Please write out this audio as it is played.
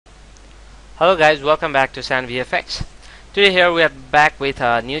Hello guys, welcome back to sanvfx. Today here we are back with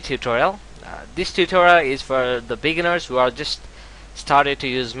a new tutorial. This tutorial is for the beginners who are just started to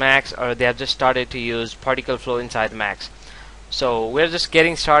use Max, or they have just started to use particle flow inside Max. So we're just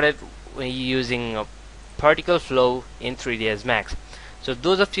getting started using particle flow in 3ds Max. So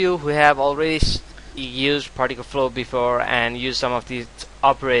those of you who have already used particle flow before and used some of these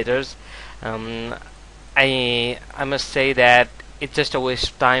operators, I must say that it's just a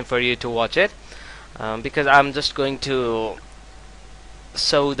waste of time for you to watch it, because I'm just going to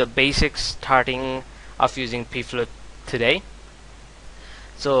show the basics starting of using Pflow today.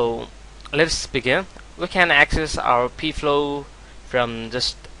 So let's begin. We can access our Pflow from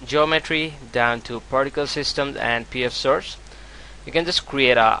just geometry down to particle systems and PF source. You can just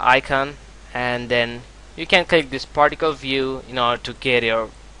create an icon and then you can click this particle view in order to get your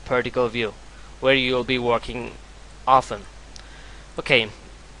particle view where you'll be working often. Okay,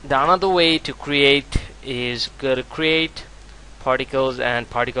 the another way to create is go to create particles and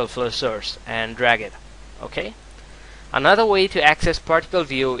particle flow source and drag it. Okay, another way to access particle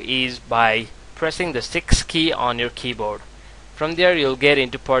view is by pressing the 6 key on your keyboard. From there you'll get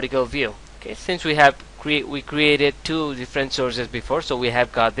into particle view. Okay, since we have created two different sources before, so we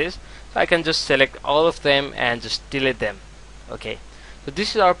have got this, so I can just select all of them and just delete them. Okay, so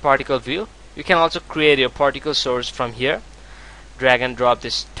this is our particle view. You can also create your particle source from here. Drag and drop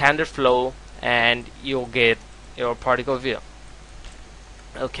this standard flow and you'll get your particle view.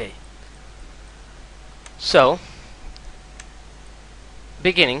 Okay, so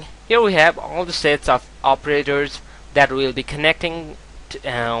beginning here we have all the sets of operators that will be connecting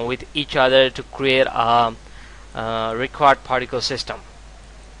with each other to create a required particle system.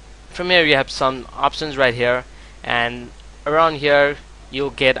 From here you have some options right here, and around here you'll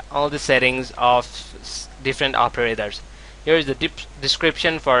get all the settings of different operators. Here is the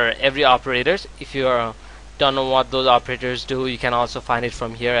description for every operators. If you don't know what those operators do, you can also find it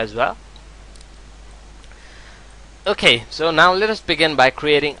from here as well. Okay, so now let us begin by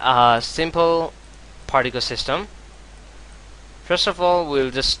creating a simple particle system. First of all,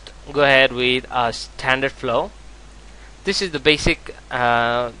 we'll just go ahead with a standard flow. This is the basic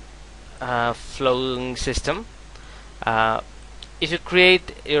flowing system. If you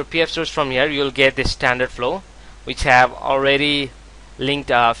create your PF source from here, you'll get this standard flow, which have already linked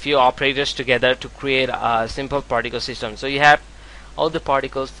a few operators together to create a simple particle system. So you have all the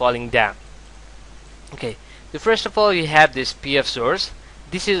particles falling down. Okay, so first of all you have this PF source.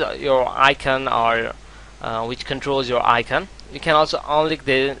 This is your icon, or which controls your icon. You can also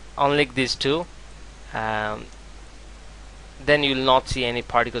unlink these two, then you'll not see any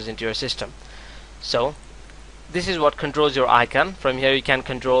particles into your system. So this is what controls your icon. From here you can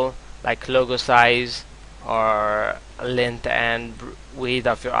control like logo size, or length and width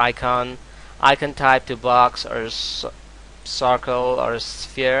of your icon type to box or circle or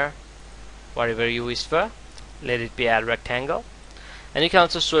sphere, whatever you wish for. Let it be a rectangle. And you can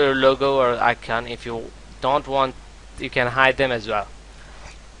also show your logo or icon. If you don't want, you can hide them as well.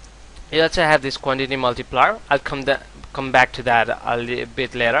 You also have this quantity multiplier. I'll come back to that a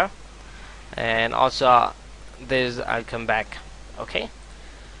bit later, and also this I'll come back. Okay,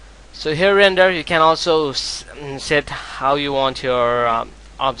 so here render, you can also set how you want your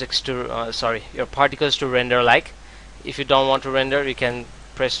objects to your particles to render like. If you don't want to render, you can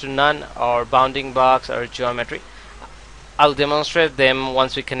press to none or bounding box or geometry. I'll demonstrate them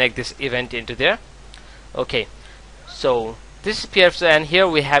once we connect this event into there. Okay, so this is PF, and here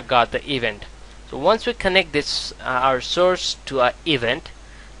we have got the event. So once we connect this our source to an event,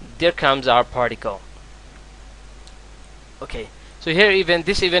 there comes our particle. Okay, so here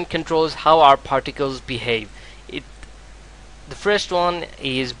this event controls how our particles behave. The first one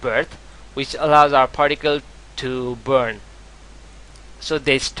is birth, which allows our particle to burn. So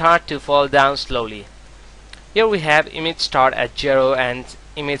they start to fall down slowly. Here we have image start at 0 and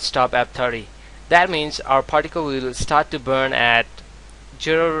image stop at 30. That means our particle will start to burn at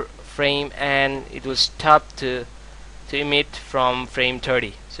 0 frame and it will stop to emit from frame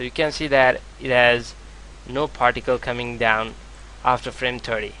 30. So you can see that it has no particle coming down after frame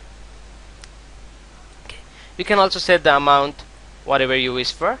 30. Okay. You can also set the amount whatever you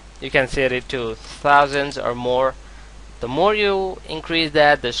wish for. You can set it to thousands or more. The more you increase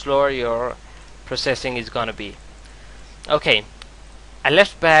that, the slower your processing is gonna be. Okay, I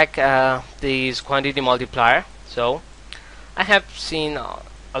left back this quantity multiplier. So I have seen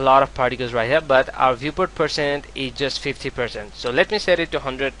a lot of particles right here, but our viewport percent is just 50%. So let me set it to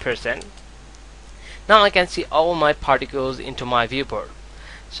 100%. Now I can see all my particles into my viewport.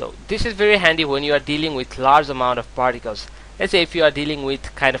 So this is very handy when you are dealing with large amount of particles. Let's say if you are dealing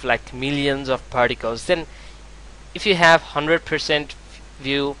with kind of like millions of particles, then if you have 100%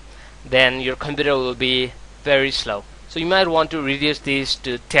 view, then your computer will be very slow. So you might want to reduce this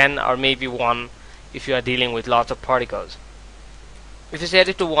to 10 or maybe 1 if you are dealing with lots of particles. If you set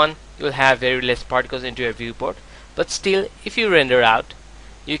it to 1, you will have very less particles into your viewport, but still if you render out,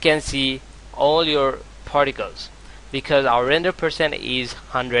 you can see all your particles because our render percent is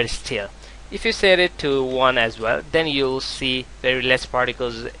 100 still. If you set it to 1 as well, then you'll see very less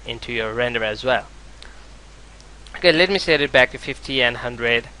particles into your render as well. Okay, let me set it back to 50 and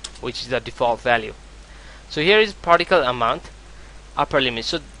 100, which is the default value. So here is particle amount, upper limit.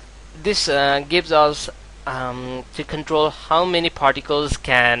 So this gives us to control how many particles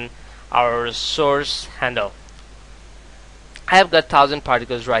can our source handle. I have got 1000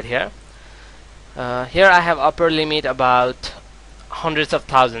 particles right here. Here I have upper limit about hundreds of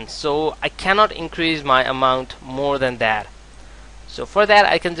thousands, so I cannot increase my amount more than that. So for that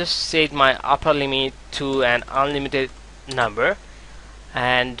I can just set my upper limit to an unlimited number,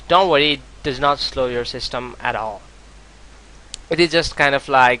 and don't worry, it does not slow your system at all. It is just kind of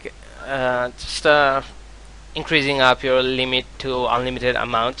like increasing up your limit to unlimited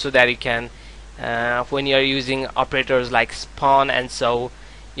amount so that you can when you are using operators like spawn and so,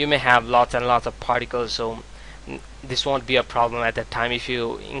 you may have lots and lots of particles, so this won't be a problem at that time if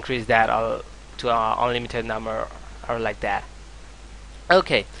you increase that to an unlimited number or like that.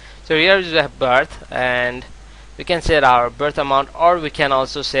 Okay, so here we have birth, and we can set our birth amount, or we can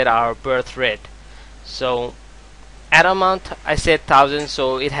also set our birth rate. So at amount I set 1000,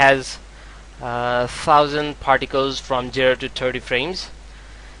 so it has 1000 particles from 0 to 30 frames.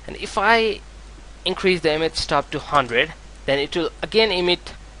 And if I increase the image stop to 100, then it will again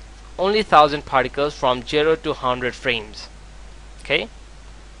emit only 1000 particles from 0 to 100 frames. Okay,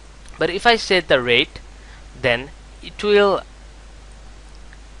 but if I set the rate, then it will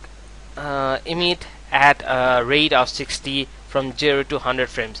emit at a rate of 60 from 0 to 100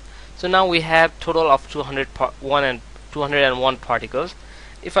 frames. So now we have total of 201 particles.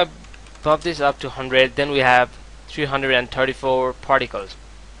 If I bump this up to 100, then we have 334 particles.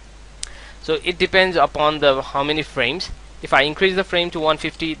 So it depends upon the how many frames. If I increase the frame to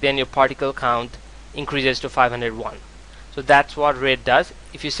 150, then your particle count increases to 501. So that's what rate does.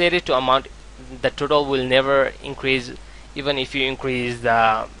 If you set it to amount, the total will never increase. Even if you increase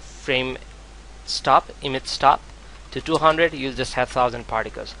the frame stop, image stop to 200, you'll just have 1000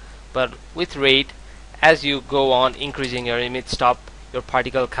 particles. But with rate, as you go on increasing your image stop, your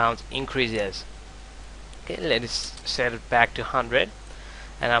particle count increases. Okay, let us set it back to 100,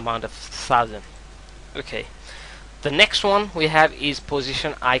 an amount of 1000. Okay, the next one we have is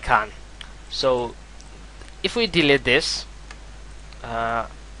position icon. So if we delete this,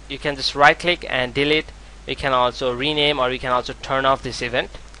 you can just right click and delete. We can also rename, or we can also turn off this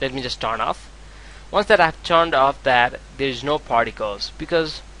event. Let me just turn off. Once that I've turned off that, there is no particles,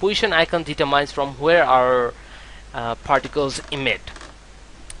 because position icon determines from where our particles emit.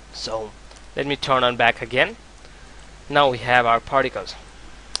 So let me turn on back again. Now we have our particles.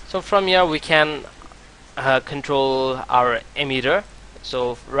 So from here we can control our emitter.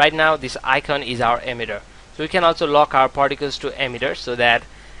 So right now this icon is our emitter. So we can also lock our particles to emitter so that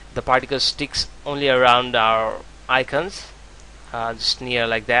the particle sticks only around our icons, just near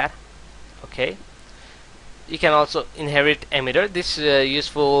like that. Okay, you can also inherit emitter. This is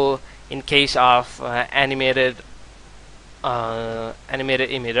useful in case of animated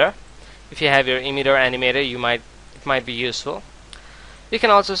emitter. If you have your emitter animated, it might be useful. You can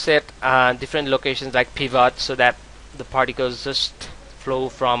also set different locations like pivot so that the particles just flow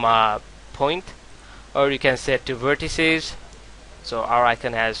from a point, or you can set to vertices. So our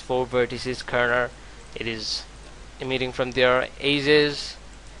icon has 4 vertices, corner, it is emitting from their edges.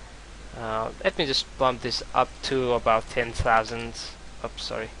 Let me just bump this up to about 10,000. Oops,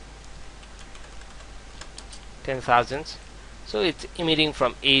 sorry, 10,000. So it's emitting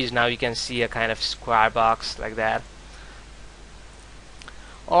from edge. Now you can see a kind of square box like that.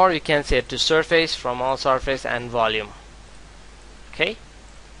 Or you can set to surface, from all surface, and volume. Okay,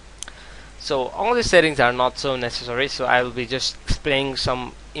 so all the settings are not so necessary, so I will be just explaining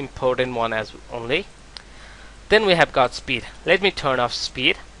some important one as only. Then we have got speed. Let me turn off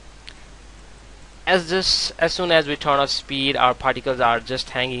speed. As soon as we turn off speed, our particles are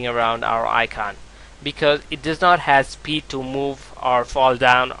just hanging around our icon, because it does not have speed to move or fall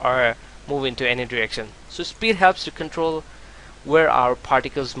down or move into any direction. So speed helps to control where our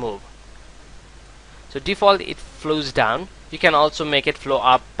particles move. So default it flows down. You can also make it flow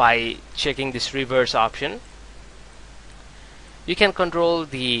up by checking this reverse option. You can control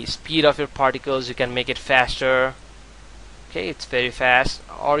the speed of your particles. You can make it faster, Okay, it's very fast.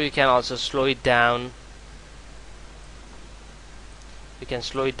 Or you can also slow it down. You can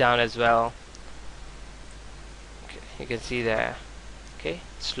slow it down as well. Okay, you can see there. Okay,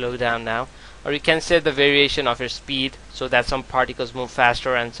 slow down now. Or you can set the variation of your speed so that some particles move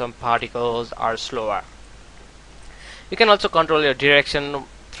faster and some particles are slower. You can also control your direction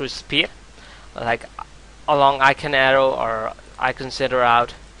through speed, like along icon arrow or icon center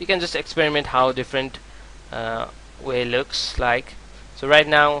out. You can just experiment how different way looks like. So right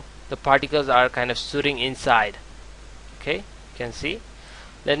now the particles are kind of shooting inside. Okay, you can see.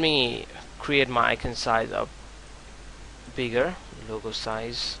 Let me create my icon size up bigger, logo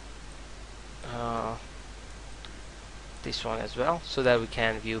size, this one as well, so that we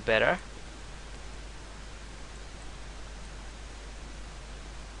can view better.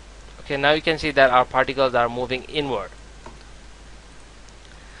 Okay, now you can see that our particles are moving inward.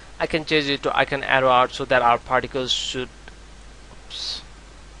 I can change it to icon arrow out so that our particles should, oops,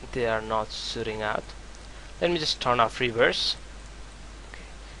 they are not shooting out. Let me just turn off reverse. Okay.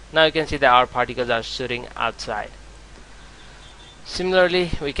 Now you can see that our particles are shooting outside.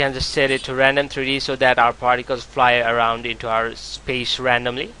 Similarly, we can just set it to random 3D so that our particles fly around into our space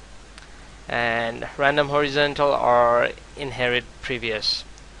randomly, and random horizontal or inherit previous.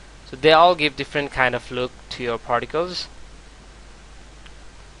 So they all give different kind of look to your particles.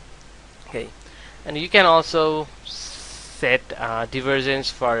 Okay, and you can also set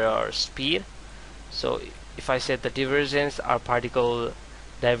divergence for your speed. So if I set the divergence, our particle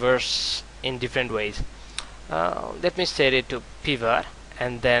diverges in different ways. Let me set it to pivot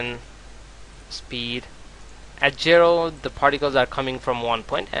and then speed. At 0 the particles are coming from one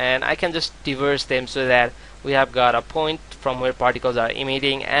point, and I can just diverge them so that we have got a point from where particles are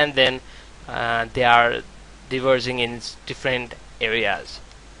emitting, and then they are diverging in different areas.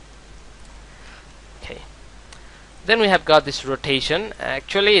 Okay, then we have got this rotation.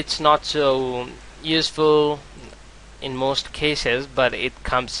 Actually it's not so useful in most cases, but it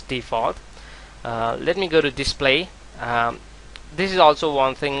comes default. Let me go to display. This is also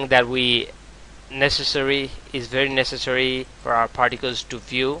one thing that is very necessary for our particles to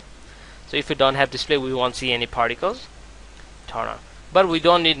view. So if we don't have display, we won't see any particles. Turn on. But we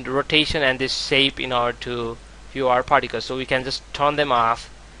don't need rotation and this shape in order to view our particles, so we can just turn them off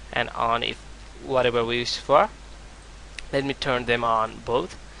and on if whatever we use for. Let me turn them on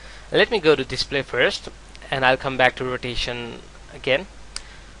both. Let me go to display first, and I'll come back to rotation again.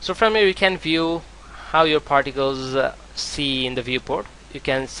 So from here you can view how your particles see in the viewport. You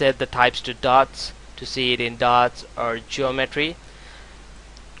can set the types to dots to see it in dots or geometry.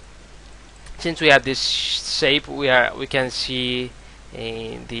 Since we have this shape, we can see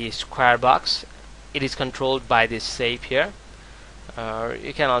in the square box. It is controlled by this shape here.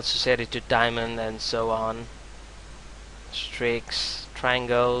 You can also set it to diamond and so on. Streaks,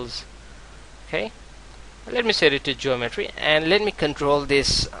 triangles. Okay. Let me set it to geometry, and let me control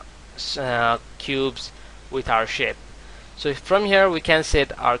this cubes with our shape. So from here we can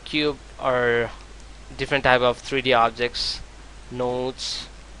set our cube or different type of 3D objects, nodes,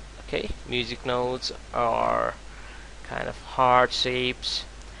 okay, music nodes, or kind of heart shapes.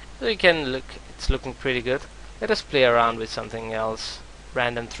 So you can look, it's looking pretty good. Let us play around with something else,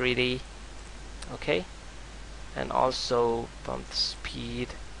 random 3D. Okay, and also bump the speed,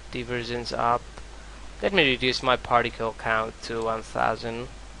 divergence up. Let me reduce my particle count to 1000.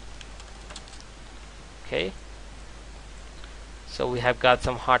 Okay, so we have got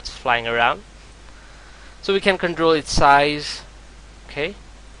some hearts flying around. So we can control its size. Okay,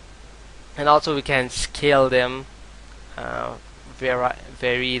 and also we can scale them,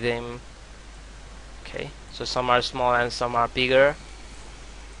 vary them. Okay, so some are small and some are bigger,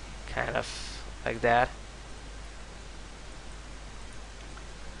 kind of like that.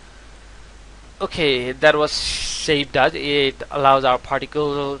 Okay, that was shape dodge. It allows our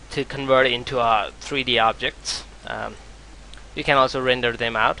particle to convert into a 3D objects. You can also render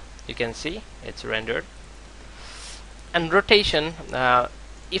them out. You can see it's rendered. And rotation,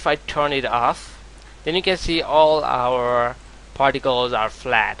 if I turn it off, then you can see all our particles are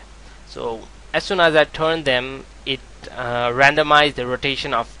flat. So as soon as I turn them, it randomizes the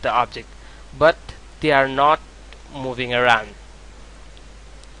rotation of the object, but they are not moving around.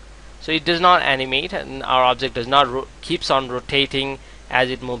 So it does not animate, and our object does not keeps on rotating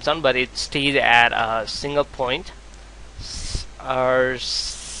as it moves on, but it stays at a single point or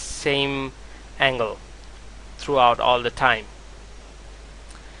same angle throughout all the time.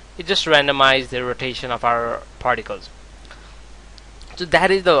 It just randomizes the rotation of our particles. So that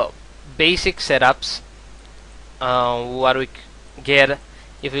is the basic setups what we get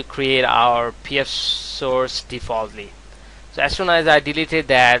if we create our PF source defaultly. So as soon as I deleted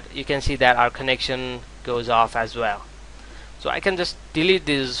that, you can see that our connection goes off as well. So I can just delete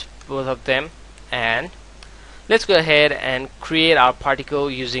these both of them, and let's go ahead and create our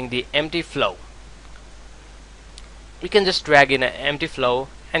particle using the empty flow. We can just drag in an empty flow,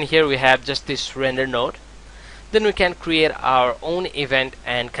 and here we have just this render node. Then we can create our own event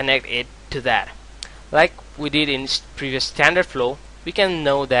and connect it to that. Like we did in previous standard flow, we can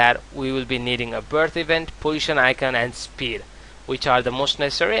know that we will be needing a birth event, position icon, and speed, which are the most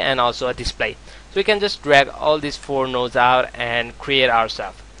necessary, and also a display. So we can just drag all these 4 nodes out and create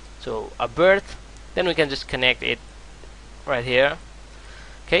ourselves. So a birth, then we can just connect it right here.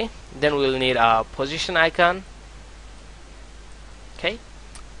 Okay, then we'll need a position icon. Okay,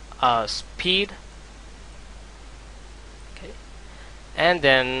 speed. Okay, and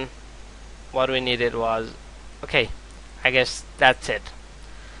then what we needed was, okay, I guess that's it.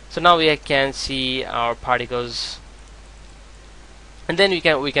 So now we can see our particles, and then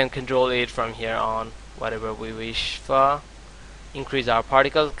we can control it from here on, whatever we wish for, increase our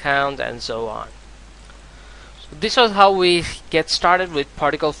particle count, and so on. So this was how we get started with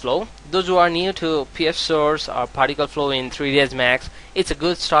particle flow. Those who are new to PF source or particle flow in 3ds Max, it's a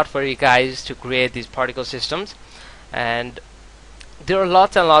good start for you guys to create these particle systems. And there are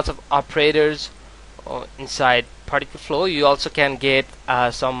lots and lots of operators inside particle flow. You also can get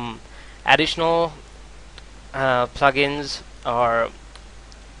some additional plugins or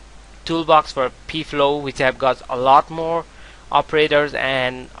toolbox for Pflow, which have got a lot more operators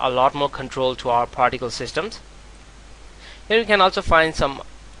and a lot more control to our particle systems. Here you can also find some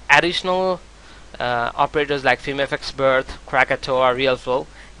additional operators like sanvfx birth, Krakatoa, RealFlow.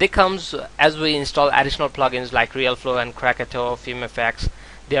 They comes as we install additional plugins like RealFlow and Krakatoa, sanvfx.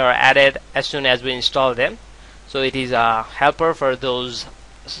 They are added as soon as we install them. So it is a helper for those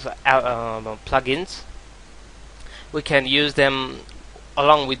plugins. We can use them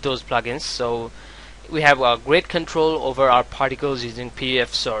along with those plugins. So we have a great control over our particles using PF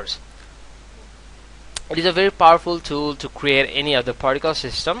source. It is a very powerful tool to create any other particle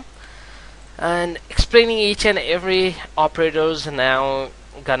system. And explaining each and every operators now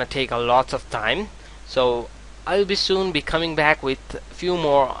gonna take a lot of time. So I'll be soon be coming back with a few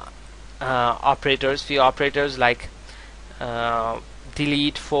more few operators like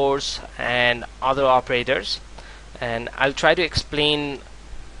delete, force, and other operators. And I'll try to explain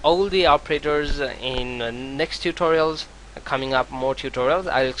all the operators in next tutorials. Coming up more tutorials,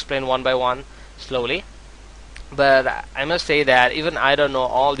 I'll explain one by one slowly. But I must say that even I don't know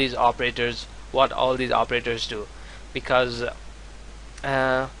all these operators, what all these operators do, because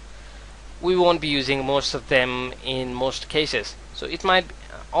we won't be using most of them in most cases. So it might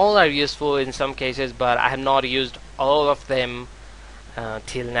all are useful in some cases, but I have not used all of them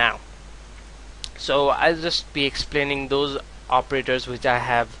till now. So I'll just be explaining those operators which I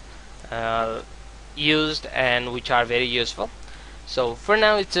have used and which are very useful. So for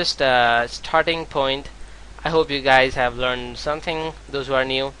now it's just a starting point. I hope you guys have learned something, those who are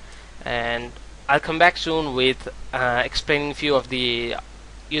new, and I'll come back soon with explaining a few of the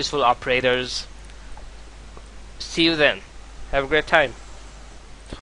useful operators. See you then. Have a great time.